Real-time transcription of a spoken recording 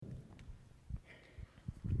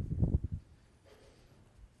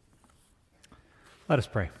Let us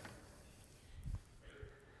pray.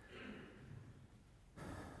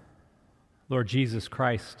 Lord Jesus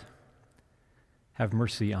Christ, have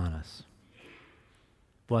mercy on us.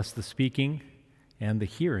 Bless the speaking and the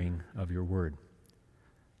hearing of your word.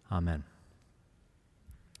 Amen.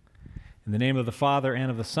 In the name of the Father, and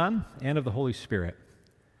of the Son, and of the Holy Spirit.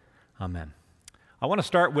 Amen. I want to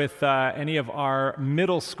start with any of our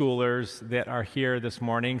middle schoolers that are here this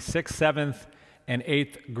morning, 6th, 7th, and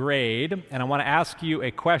 8th grade. And I want to ask you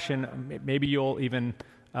a question. Maybe you'll even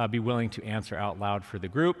be willing to answer out loud for the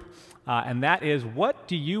group. And that is, what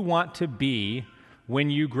do you want to be when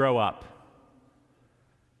you grow up?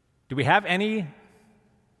 Do we have any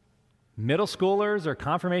middle schoolers or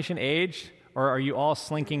confirmation age? Or are you all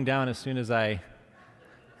slinking down as soon as I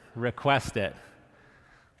request it?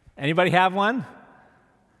 Anybody have one?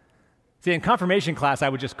 See, in confirmation class, I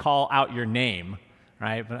would just call out your name,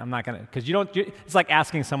 right? But I'm not going to, because it's like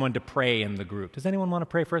asking someone to pray in the group. Does anyone want to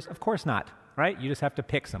pray first? Of course not, right? You just have to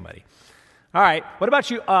pick somebody. All right, what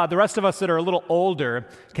about you, the rest of us that are a little older?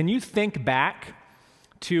 Can you think back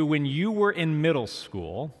to when you were in middle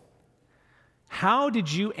school? How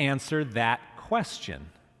did you answer that question?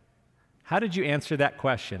 How did you answer that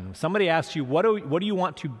question? Somebody asked you, what do you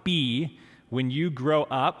want to be when you grow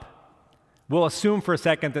up? We'll assume for a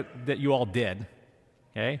second that you all did,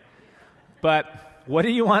 okay? But what do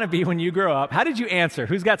you want to be when you grow up? How did you answer?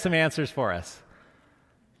 Who's got some answers for us?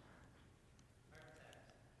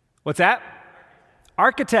 What's that?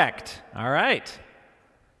 Architect. All right.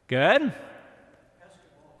 Good.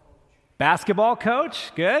 Basketball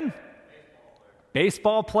coach. Good.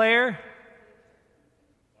 Baseball player.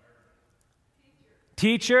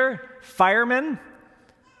 Teacher, fireman.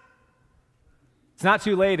 It's not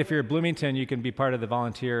too late if you're at Bloomington, you can be part of the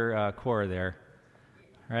volunteer corps there,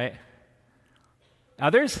 right?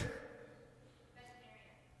 Others?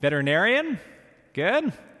 Veterinarian.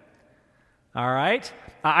 Good. All right.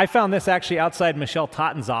 I found this actually outside Michelle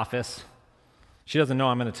Totten's office. She doesn't know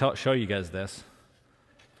I'm going to show you guys this.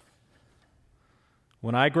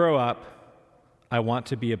 When I grow up, I want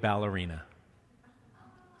to be a ballerina.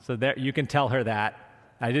 So there, you can tell her that.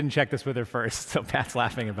 I didn't check this with her first, so Pat's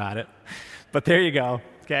laughing about it. But there you go,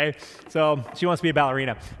 okay? So she wants to be a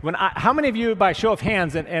ballerina. How many of you, by show of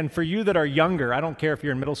hands, and for you that are younger, I don't care if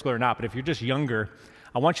you're in middle school or not, but if you're just younger,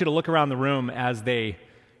 I want you to look around the room as they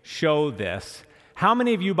show this. How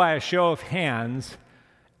many of you, by a show of hands,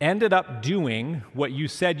 ended up doing what you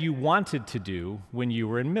said you wanted to do when you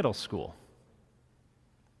were in middle school?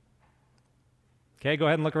 Okay, go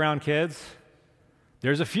ahead and look around, kids.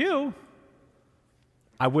 There's a few.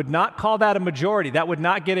 I would not call that a majority. That would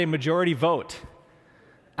not get a majority vote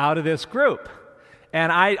out of this group.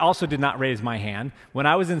 And I also did not raise my hand. When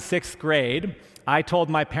I was in 6th grade, I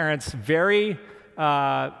told my parents very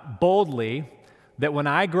boldly that when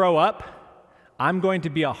I grow up, I'm going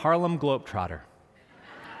to be a Harlem Globetrotter.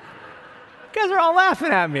 You guys are all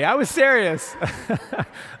laughing at me. I was serious. I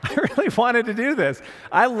really wanted to do this.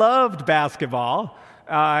 I loved basketball,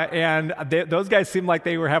 and those guys seemed like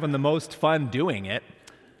they were having the most fun doing it.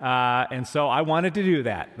 And so I wanted to do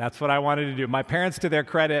that. That's what I wanted to do. My parents, to their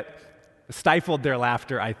credit, stifled their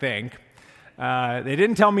laughter, I think. They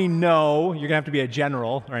didn't tell me, no, you're going to have to be a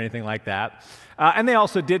general or anything like that. And they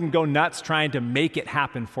also didn't go nuts trying to make it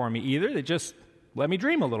happen for me either. They just let me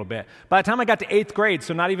dream a little bit. By the time I got to 8th grade,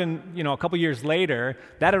 so not even a couple years later,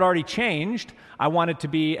 that had already changed. I wanted to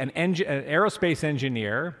be an aerospace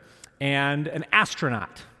engineer and an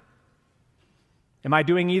astronaut. Am I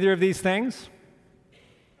doing either of these things?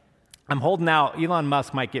 I'm holding out. Elon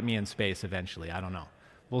Musk might get me in space eventually. I don't know.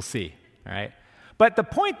 We'll see, all right? But the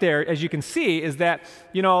point there, as you can see, is that,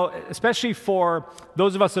 especially for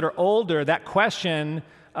those of us that are older, that question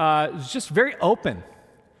is just very open,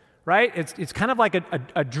 right? It's kind of like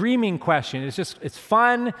a dreaming question. It's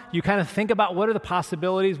fun. You kind of think about what are the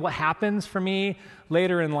possibilities, what happens for me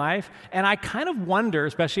later in life. And I kind of wonder,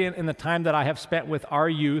 especially in the time that I have spent with our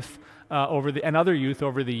youth and other youth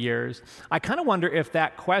over the years, I kind of wonder if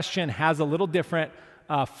that question has a little different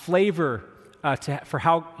flavor for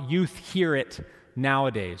how youth hear it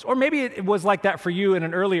nowadays. Or maybe it was like that for you in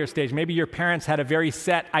an earlier stage. Maybe your parents had a very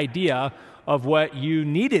set idea of what you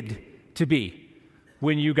needed to be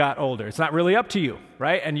when you got older. It's not really up to you,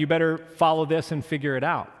 right? And you better follow this and figure it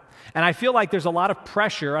out. And I feel like there's a lot of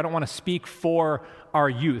pressure. I don't want to speak for our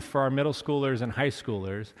youth, for our middle schoolers and high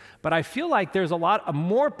schoolers, but I feel like there's a lot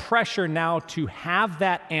more pressure now to have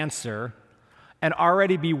that answer and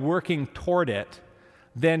already be working toward it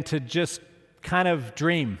than to just kind of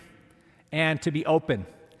dream and to be open.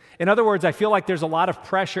 In other words, I feel like there's a lot of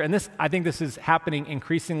pressure, and I think this is happening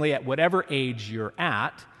increasingly at whatever age you're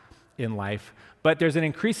at, in life, but there's an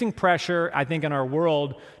increasing pressure, I think, in our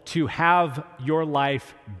world to have your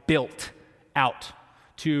life built out.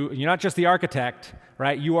 You're not just the architect,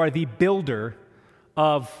 right? You are the builder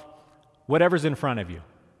of whatever's in front of you.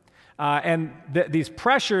 And these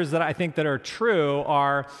pressures that I think that are true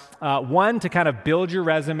are, one, to kind of build your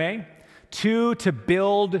resume, two, to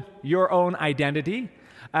build your own identity,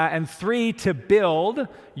 and three, to build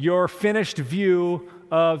your finished view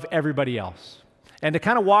of everybody else. And to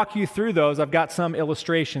kind of walk you through those, I've got some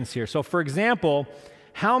illustrations here. So for example,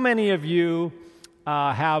 how many of you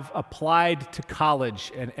have applied to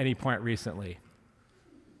college at any point recently?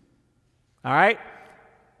 All right.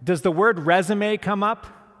 Does the word resume come up?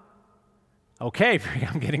 Okay,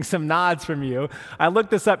 I'm getting some nods from you. I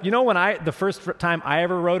looked this up. You know the first time I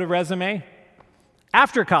ever wrote a resume?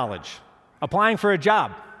 After college, applying for a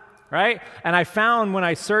job, right? And I found when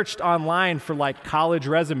I searched online for like college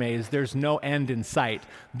resumes, there's no end in sight.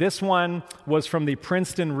 This one was from the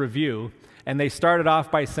Princeton Review, and they started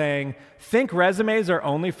off by saying, think resumes are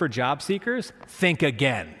only for job seekers? Think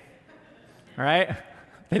again, all right?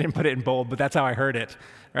 They didn't put it in bold, but that's how I heard it,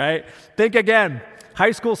 right? Think again.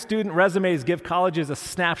 High school student resumes give colleges a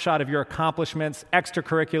snapshot of your accomplishments,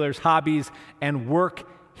 extracurriculars, hobbies, and work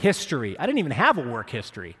history. I didn't even have a work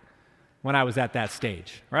history when I was at that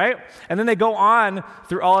stage, right? And then they go on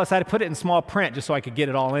through all this. I had to put it in small print just so I could get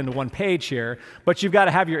it all into one page here. But you've got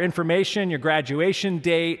to have your information, your graduation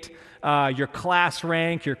date, your class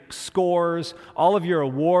rank, your scores, all of your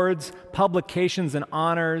awards, publications and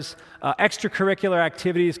honors, extracurricular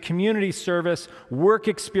activities, community service, work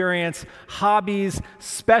experience, hobbies,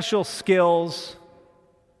 special skills.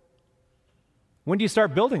 When do you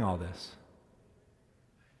start building all this?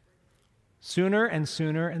 Sooner and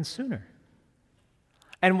sooner and sooner.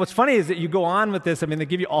 And what's funny is that you go on with this, they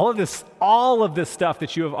give you all of this stuff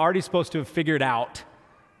that you have already supposed to have figured out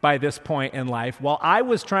by this point in life, while I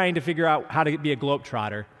was trying to figure out how to be a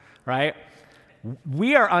globetrotter, right?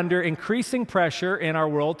 We are under increasing pressure in our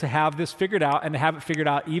world to have this figured out and to have it figured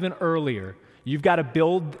out even earlier. You've got to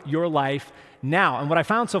build your life now. And what I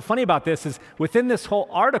found so funny about this is within this whole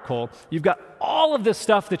article, you've got all of this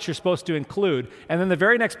stuff that you're supposed to include, and then the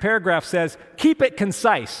very next paragraph says, keep it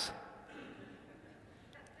concise,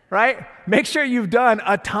 right? Make sure you've done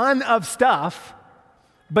a ton of stuff,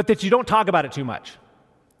 but that you don't talk about it too much.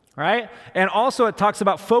 Right? And also it talks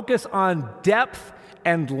about focus on depth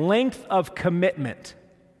and length of commitment.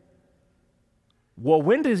 Well,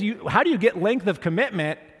 how do you get length of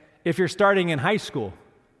commitment if you're starting in high school?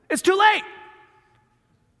 It's too late.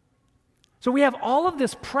 So we have all of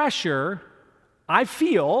this pressure, I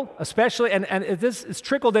feel, especially, and this is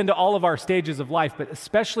trickled into all of our stages of life, but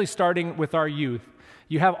especially starting with our youth.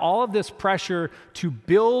 You have all of this pressure to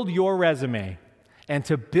build your resume and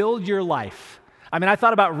to build your life. I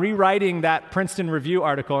thought about rewriting that Princeton Review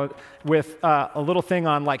article with a little thing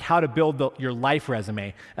on like how to build your life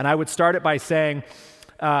resume. And I would start it by saying,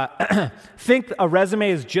 think a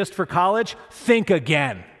resume is just for college? Think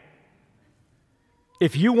again.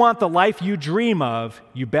 If you want the life you dream of,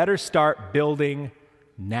 you better start building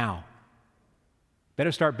now.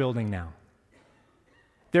 Better start building now.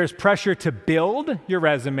 There's pressure to build your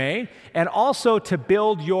resume and also to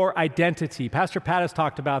build your identity. Pastor Pat has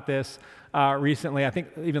talked about this recently. I think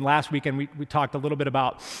even last weekend we talked a little bit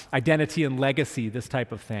about identity and legacy, this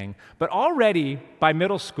type of thing. But already by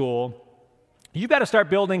middle school, you've got to start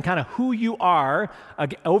building kind of who you are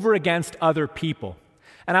over against other people.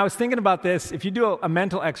 And I was thinking about this. If you do a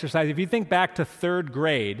mental exercise, if you think back to third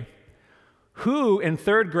grade, who in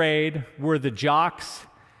third grade were the jocks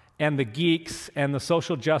and the geeks and the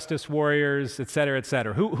social justice warriors, et cetera, et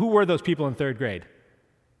cetera? Who were those people in third grade?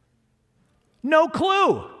 No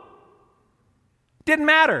clue. Didn't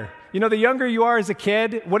matter. The younger you are as a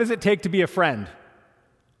kid, what does it take to be a friend?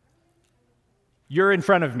 You're in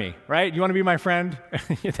front of me, right? You want to be my friend?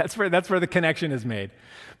 That's where the connection is made.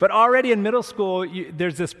 But already in middle school,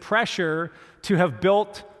 there's this pressure to have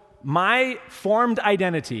built my formed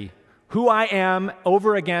identity, who I am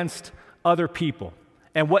over against other people,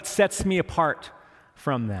 and what sets me apart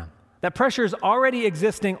from them. That pressure is already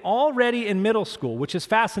existing already in middle school, which is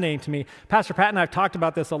fascinating to me. Pastor Pat and I have talked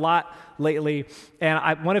about this a lot lately,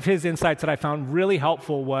 and one of his insights that I found really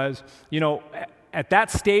helpful was, at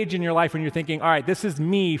that stage in your life when you're thinking, all right, this is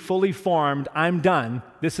me fully formed, I'm done,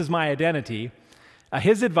 this is my identity,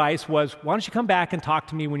 his advice was, why don't you come back and talk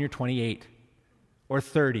to me when you're 28 or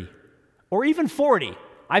 30 or even 40?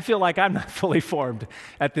 I feel like I'm not fully formed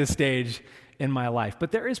at this stage in my life.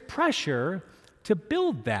 But there is pressure to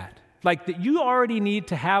build that. Like that you already need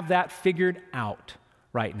to have that figured out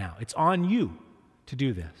right now. It's on you to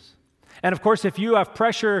do this. And of course, if you have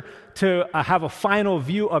pressure to have a final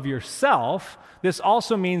view of yourself, this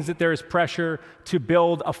also means that there is pressure to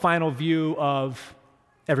build a final view of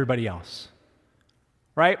everybody else,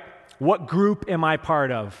 right? What group am I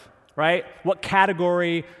part of, right? What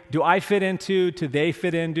category do I fit into? Do they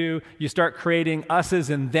fit into? You start creating us's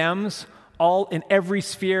and them's all in every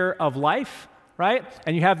sphere of life, right?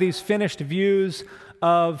 And you have these finished views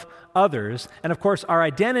of others. And of course, our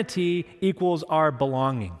identity equals our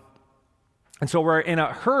belonging. And so we're in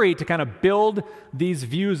a hurry to kind of build these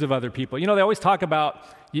views of other people. You know, they always talk about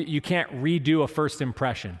you can't redo a first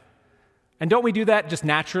impression. And don't we do that just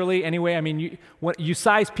naturally anyway? I mean, you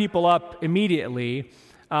size people up immediately,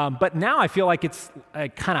 but now I feel like it's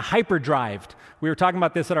kind of hyperdrived. We were talking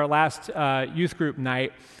about this at our last youth group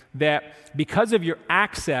night, that because of your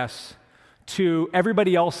access to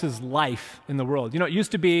everybody else's life in the world. You know, it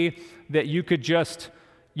used to be that you could just,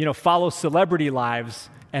 follow celebrity lives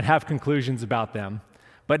and have conclusions about them.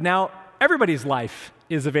 But now everybody's life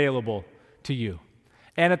is available to you.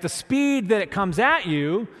 And at the speed that it comes at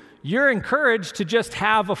you, you're encouraged to just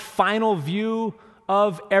have a final view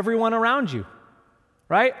of everyone around you,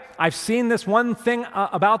 right? I've seen this one thing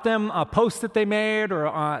about them, a post that they made or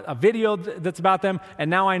a video that's about them, and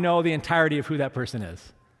now I know the entirety of who that person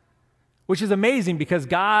is. Which is amazing because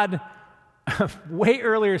God way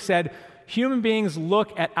earlier said, human beings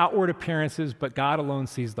look at outward appearances, but God alone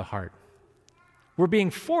sees the heart. We're being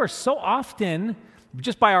forced so often,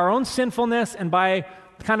 just by our own sinfulness and by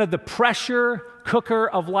kind of the pressure cooker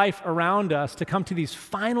of life around us, to come to these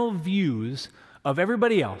final views of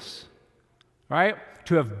everybody else, right?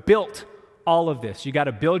 To have built all of this. You got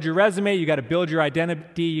to build your resume, you got to build your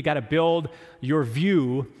identity, you got to build your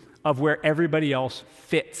view of where everybody else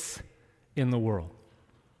fits in the world.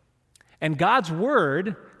 And God's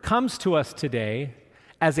word comes to us today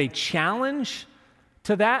as a challenge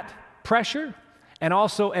to that pressure and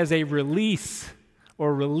also as a release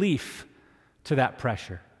or relief to that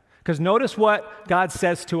pressure. Because notice what God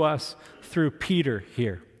says to us through Peter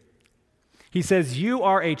here. He says, "You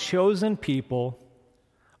are a chosen people,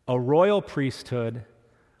 a royal priesthood,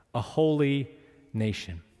 a holy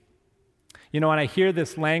nation." You know, when I hear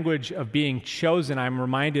this language of being chosen, I'm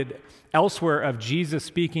reminded elsewhere of Jesus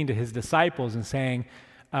speaking to his disciples and saying,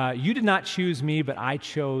 "You did not choose me, but I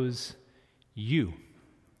chose you."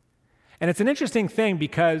 And it's an interesting thing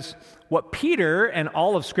because what Peter and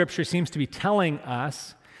all of Scripture seems to be telling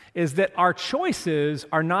us is that our choices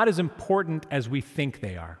are not as important as we think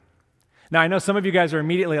they are. Now, I know some of you guys are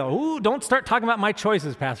immediately like, "Ooh, don't start talking about my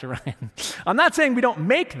choices, Pastor Ryan." I'm not saying we don't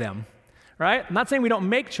make them, right? I'm not saying we don't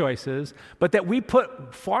make choices, but that we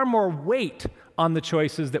put far more weight on the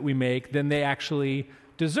choices that we make than they actually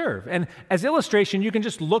deserve. And as illustration, you can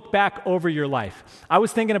just look back over your life. I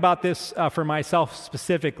was thinking about this for myself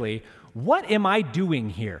specifically. What am I doing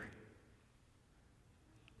here?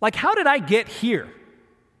 Like, how did I get here?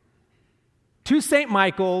 To St.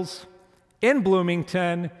 Michael's, in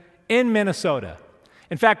Bloomington, in Minnesota.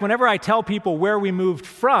 In fact, whenever I tell people where we moved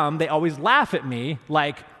from, they always laugh at me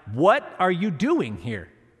like, "What are you doing here?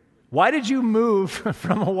 Why did you move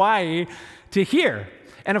from Hawaii to here?"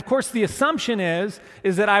 And of course, the assumption is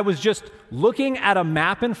that I was just looking at a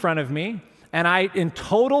map in front of me, and in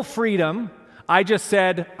total freedom, I just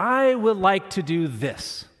said, "I would like to do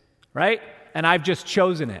this," right? And I've just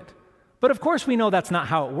chosen it. But of course, we know that's not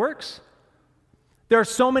how it works. There are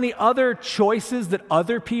so many other choices that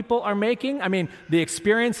other people are making. I mean, the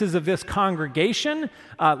experiences of this congregation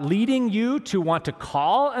leading you to want to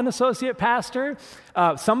call an associate pastor,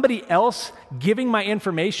 somebody else giving my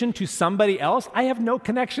information to somebody else. I have no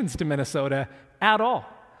connections to Minnesota at all.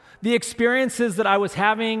 The experiences that I was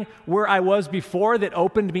having where I was before that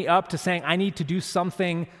opened me up to saying I need to do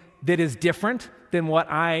something that is different than what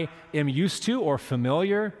I am used to or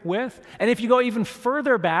familiar with. And if you go even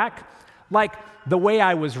further back, like the way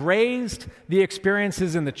I was raised, the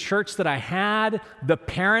experiences in the church that I had, the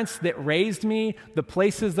parents that raised me, the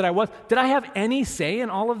places that I was. Did I have any say in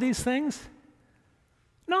all of these things?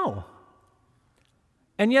 No.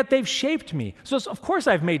 And yet they've shaped me. So of course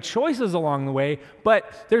I've made choices along the way,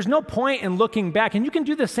 but there's no point in looking back. And you can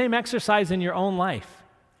do the same exercise in your own life.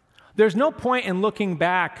 There's no point in looking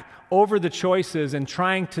back over the choices and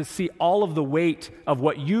trying to see all of the weight of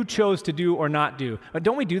what you chose to do or not do. But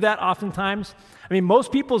don't we do that oftentimes? I mean,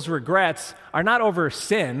 most people's regrets are not over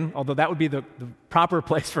sin, although that would be the proper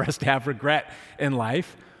place for us to have regret in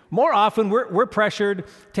life. More often, we're pressured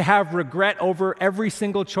to have regret over every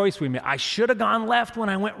single choice we made. I should have gone left when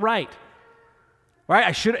I went right.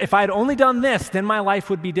 Right? If I had only done this, then my life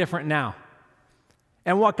would be different now.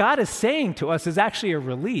 And what God is saying to us is actually a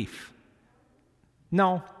relief.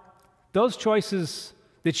 No, those choices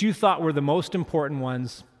that you thought were the most important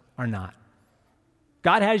ones are not.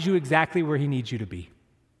 God has you exactly where he needs you to be.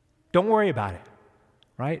 Don't worry about it,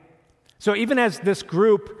 right? So even as this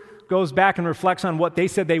group goes back and reflects on what they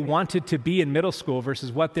said they wanted to be in middle school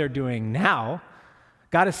versus what they're doing now,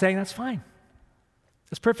 God is saying that's fine.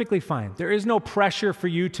 That's perfectly fine. There is no pressure for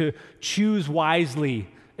you to choose wisely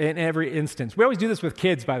in every instance. We always do this with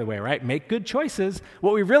kids, by the way, right? Make good choices.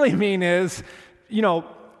 What we really mean is,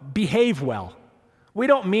 behave well. We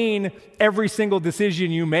don't mean every single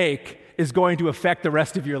decision you make is going to affect the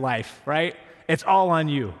rest of your life, right? It's all on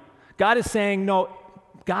you. God is saying, no,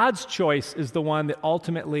 God's choice is the one that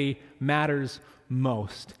ultimately matters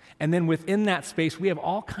most. And then within that space, we have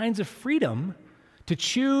all kinds of freedom to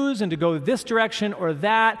choose and to go this direction or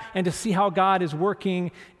that and to see how God is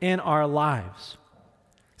working in our lives.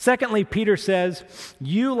 Secondly, Peter says,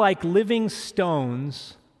 you like living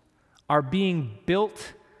stones are being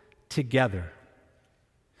built together.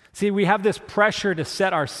 See, we have this pressure to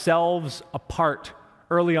set ourselves apart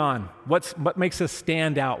early on. What makes us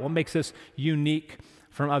stand out? What makes us unique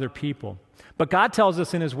from other people? But God tells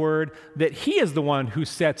us in his word that he is the one who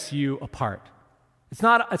sets you apart. It's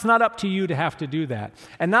not up to you to have to do that.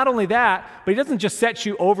 And not only that, but he doesn't just set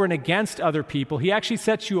you over and against other people. He actually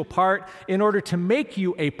sets you apart in order to make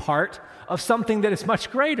you a part of something that is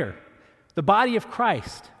much greater, the body of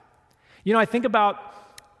Christ. I think about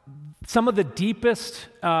some of the deepest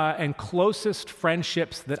and closest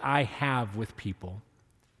friendships that I have with people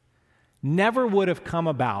never would have come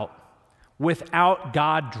about without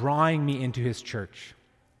God drawing me into his church.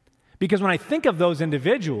 Because when I think of those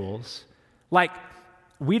individuals,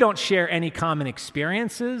 we don't share any common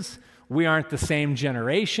experiences. We aren't the same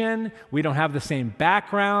generation. We don't have the same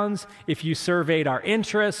backgrounds. If you surveyed our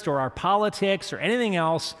interests or our politics or anything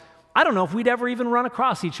else, I don't know if we'd ever even run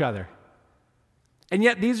across each other. And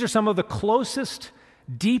yet these are some of the closest,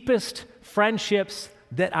 deepest friendships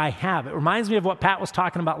that I have. It reminds me of what Pat was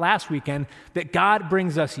talking about last weekend, that God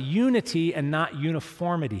brings us unity and not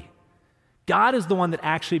uniformity. God is the one that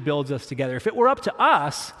actually builds us together. If it were up to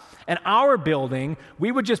us and our building,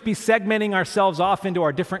 we would just be segmenting ourselves off into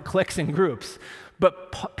our different cliques and groups.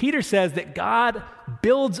 But Peter says that God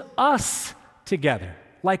builds us together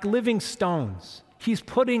like living stones. He's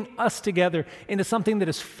putting us together into something that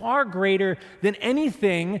is far greater than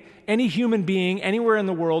anything any human being anywhere in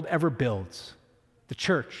the world ever builds. The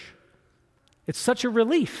church. It's such a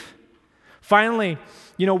relief. Finally,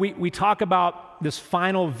 we talk about this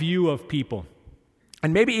final view of people,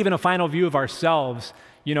 and maybe even a final view of ourselves,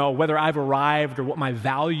 whether I've arrived or what my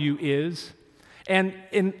value is. And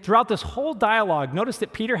throughout this whole dialogue, notice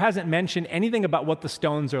that Peter hasn't mentioned anything about what the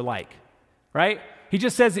stones are like, right? He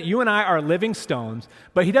just says that you and I are living stones,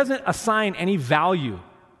 but he doesn't assign any value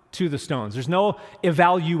to the stones. There's no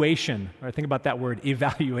evaluation, or think about that word,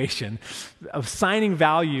 evaluation, of assigning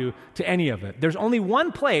value to any of it. There's only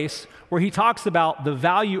one place where he talks about the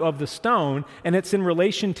value of the stone, and it's in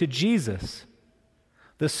relation to Jesus.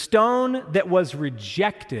 The stone that was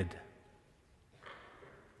rejected.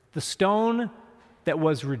 The stone that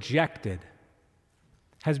was rejected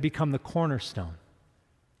has become the cornerstone.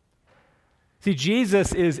 See,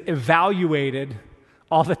 Jesus is evaluated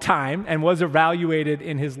all the time and was evaluated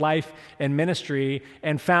in his life and ministry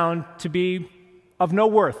and found to be of no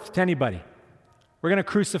worth to anybody. We're going to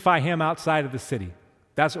crucify him outside of the city.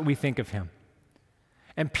 That's what we think of him.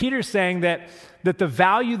 And Peter's saying that the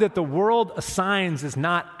value that the world assigns is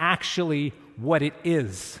not actually what it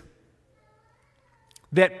is.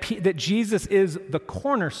 That Jesus is the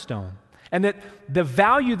cornerstone, and that the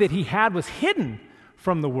value that he had was hidden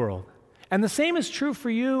from the world. And the same is true for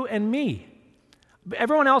you and me.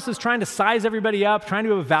 Everyone else is trying to size everybody up, trying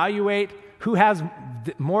to evaluate who has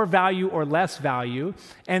more value or less value.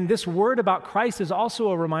 And this word about Christ is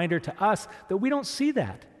also a reminder to us that we don't see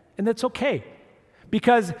that. And that's okay.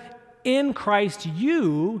 Because in Christ,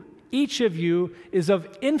 each of you, is of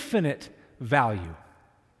infinite value.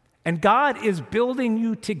 And God is building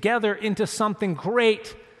you together into something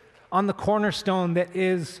great on the cornerstone that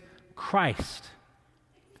is Christ.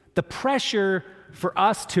 The pressure for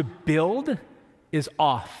us to build is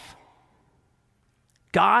off.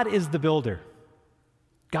 God is the builder.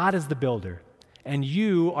 God is the builder. And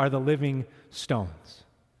you are the living stones.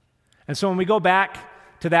 And so when we go back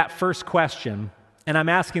to that first question, and I'm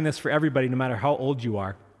asking this for everybody, no matter how old you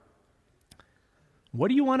are, what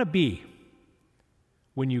do you want to be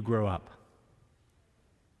when you grow up?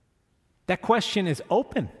 That question is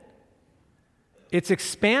open. It's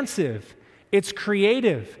expansive. It's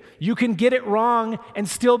creative. You can get it wrong and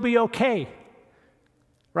still be okay,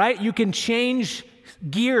 right? You can change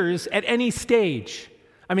gears at any stage.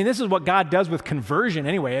 I mean, this is what God does with conversion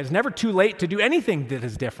anyway. It's never too late to do anything that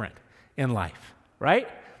is different in life, right?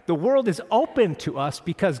 The world is open to us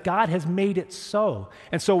because God has made it so.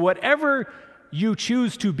 And so whatever you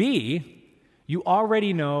choose to be, you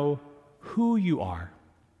already know who you are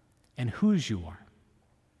and whose you are.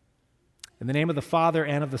 In the name of the Father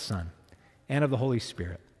and of the Son and of the Holy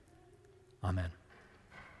Spirit. Amen.